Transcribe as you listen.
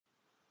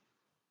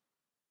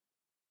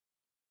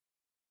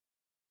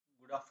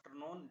Good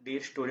afternoon,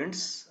 dear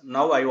students.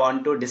 Now I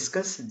want to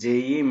discuss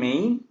JEE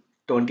Main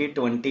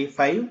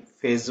 2025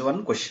 Phase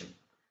 1 question.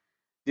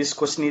 This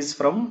question is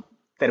from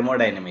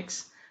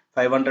thermodynamics.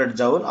 500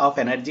 joule of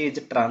energy is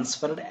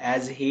transferred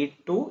as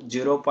heat to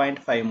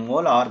 0.5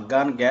 mole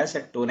argon gas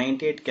at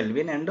 298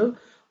 Kelvin and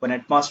 1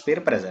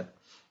 atmosphere pressure.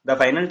 The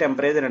final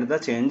temperature and the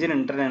change in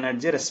internal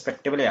energy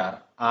respectively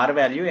are R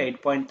value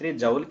 8.3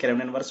 joule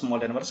Kelvin inverse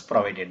mole inverse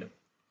provided.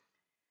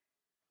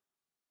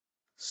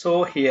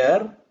 So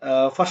here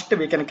first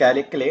we can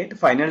calculate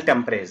final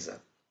temperature.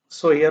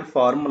 So here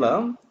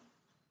formula,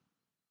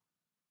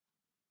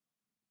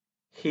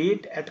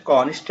 heat at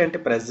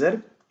constant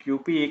pressure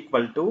Qp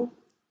equal to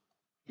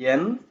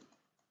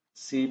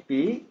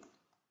NCP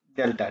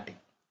delta T.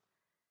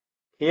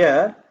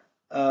 Here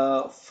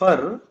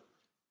for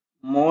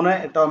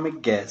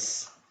monoatomic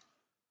gas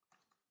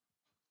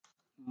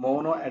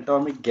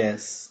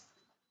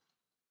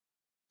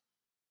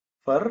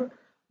for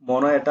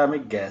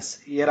monoatomic gas,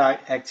 here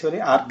actually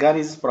argon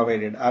is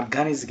provided,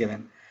 argon is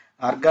given.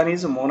 Argon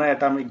is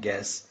monoatomic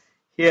gas.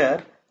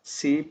 Here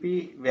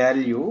Cp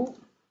value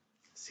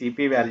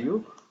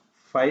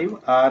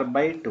 5R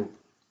by 2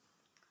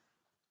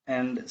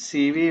 and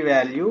Cv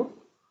value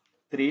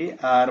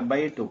 3R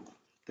by 2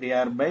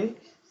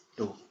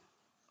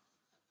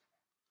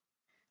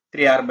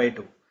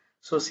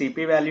 so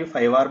Cp value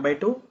 5R by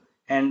 2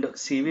 and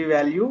Cv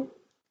value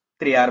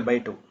 3R by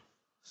 2.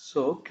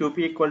 So Qp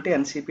equal to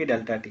NCP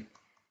delta T.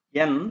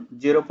 N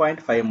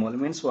 0.5 mole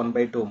means 1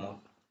 by 2 mole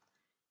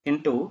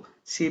into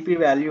Cp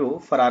value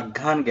for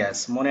argon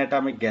gas,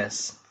 monoatomic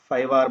gas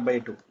 5R by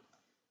 2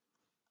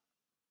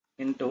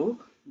 into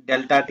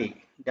delta T.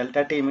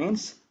 Delta T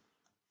means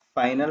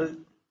final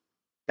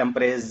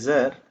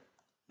temperature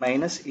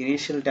minus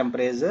initial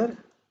temperature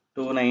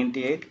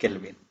 298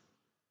 Kelvin.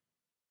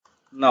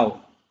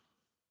 Now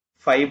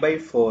 5 by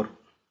 4.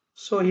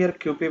 So here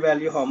Qp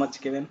value how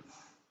much given?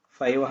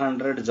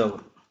 500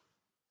 joule.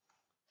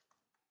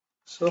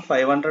 So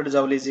 500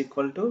 joule is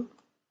equal to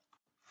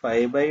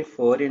 5 by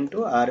 4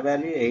 into R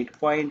value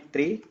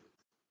 8.3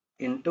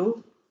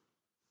 into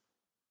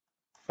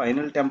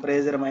final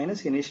temperature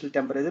minus initial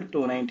temperature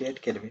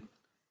 298 Kelvin.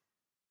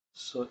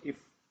 So if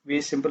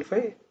we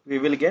simplify, we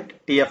will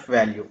get TF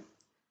value.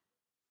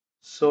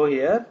 So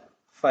here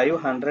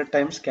 500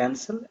 times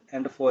cancel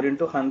and 4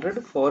 into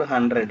 100,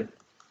 400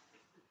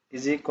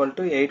 is equal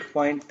to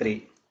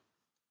 8.3.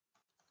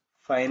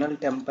 Final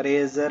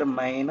temperature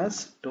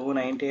minus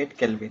 298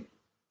 Kelvin.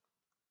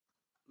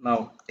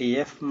 Now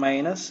TF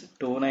minus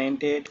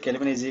 298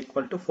 Kelvin is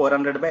equal to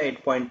 400 by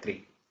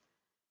 8.3.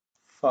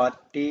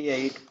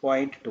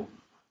 48.2.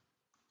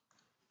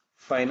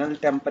 Final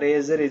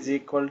temperature is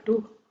equal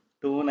to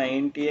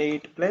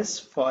 298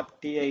 plus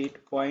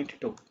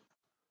 48.2.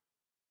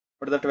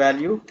 What is that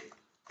value?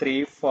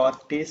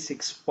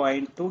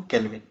 346.2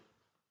 Kelvin.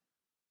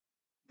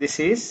 This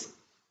is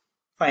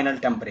final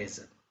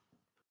temperature.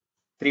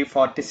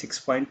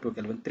 346.2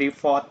 Kelvin.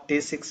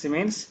 346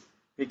 means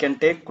we can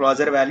take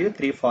closer value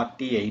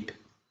 348.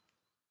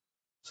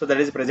 So that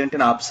is present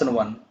in option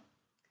 1.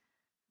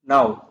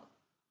 Now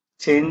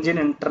change in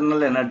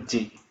internal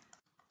energy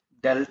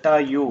delta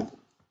U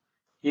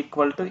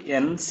equal to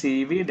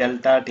NCV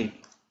delta T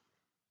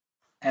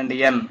and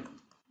N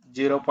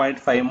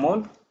 0.5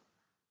 mole,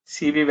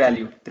 Cv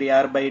value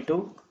 3R by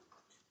 2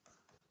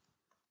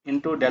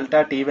 into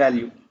delta T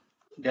value,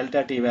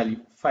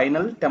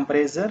 final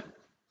temperature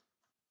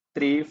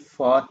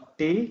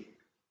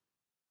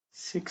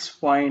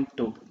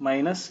 346.2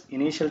 minus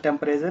initial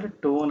temperature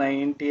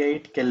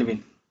 298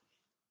 Kelvin.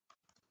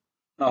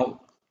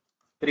 Now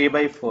 3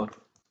 by 4,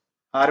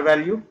 R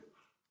value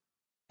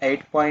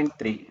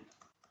 8.3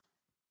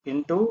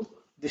 into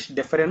this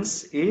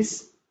difference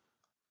is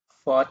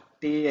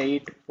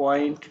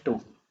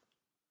 48.2.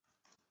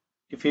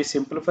 If we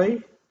simplify,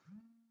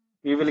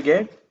 we will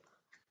get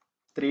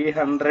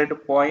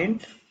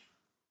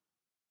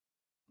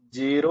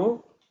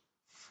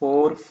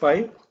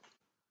 300.045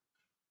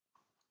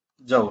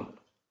 joule,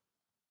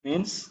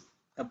 means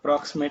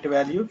approximate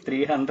value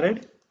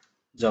 300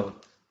 joule.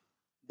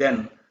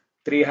 Then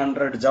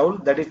 300 joule,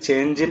 that is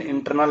change in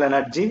internal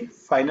energy,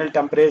 final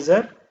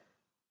temperature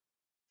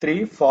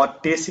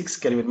 346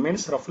 Kelvin,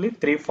 means roughly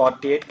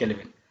 348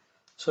 Kelvin.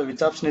 So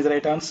which option is the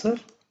right answer?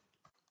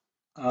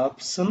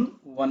 Option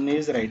 1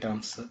 is right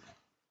answer.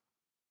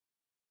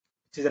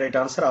 Which is the right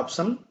answer?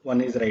 Option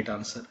 1 is the right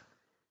answer.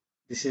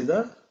 This is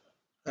the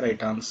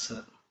right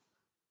answer.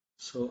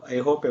 So I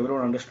hope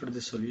everyone understood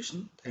the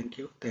solution. Thank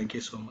you. Thank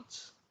you so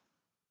much.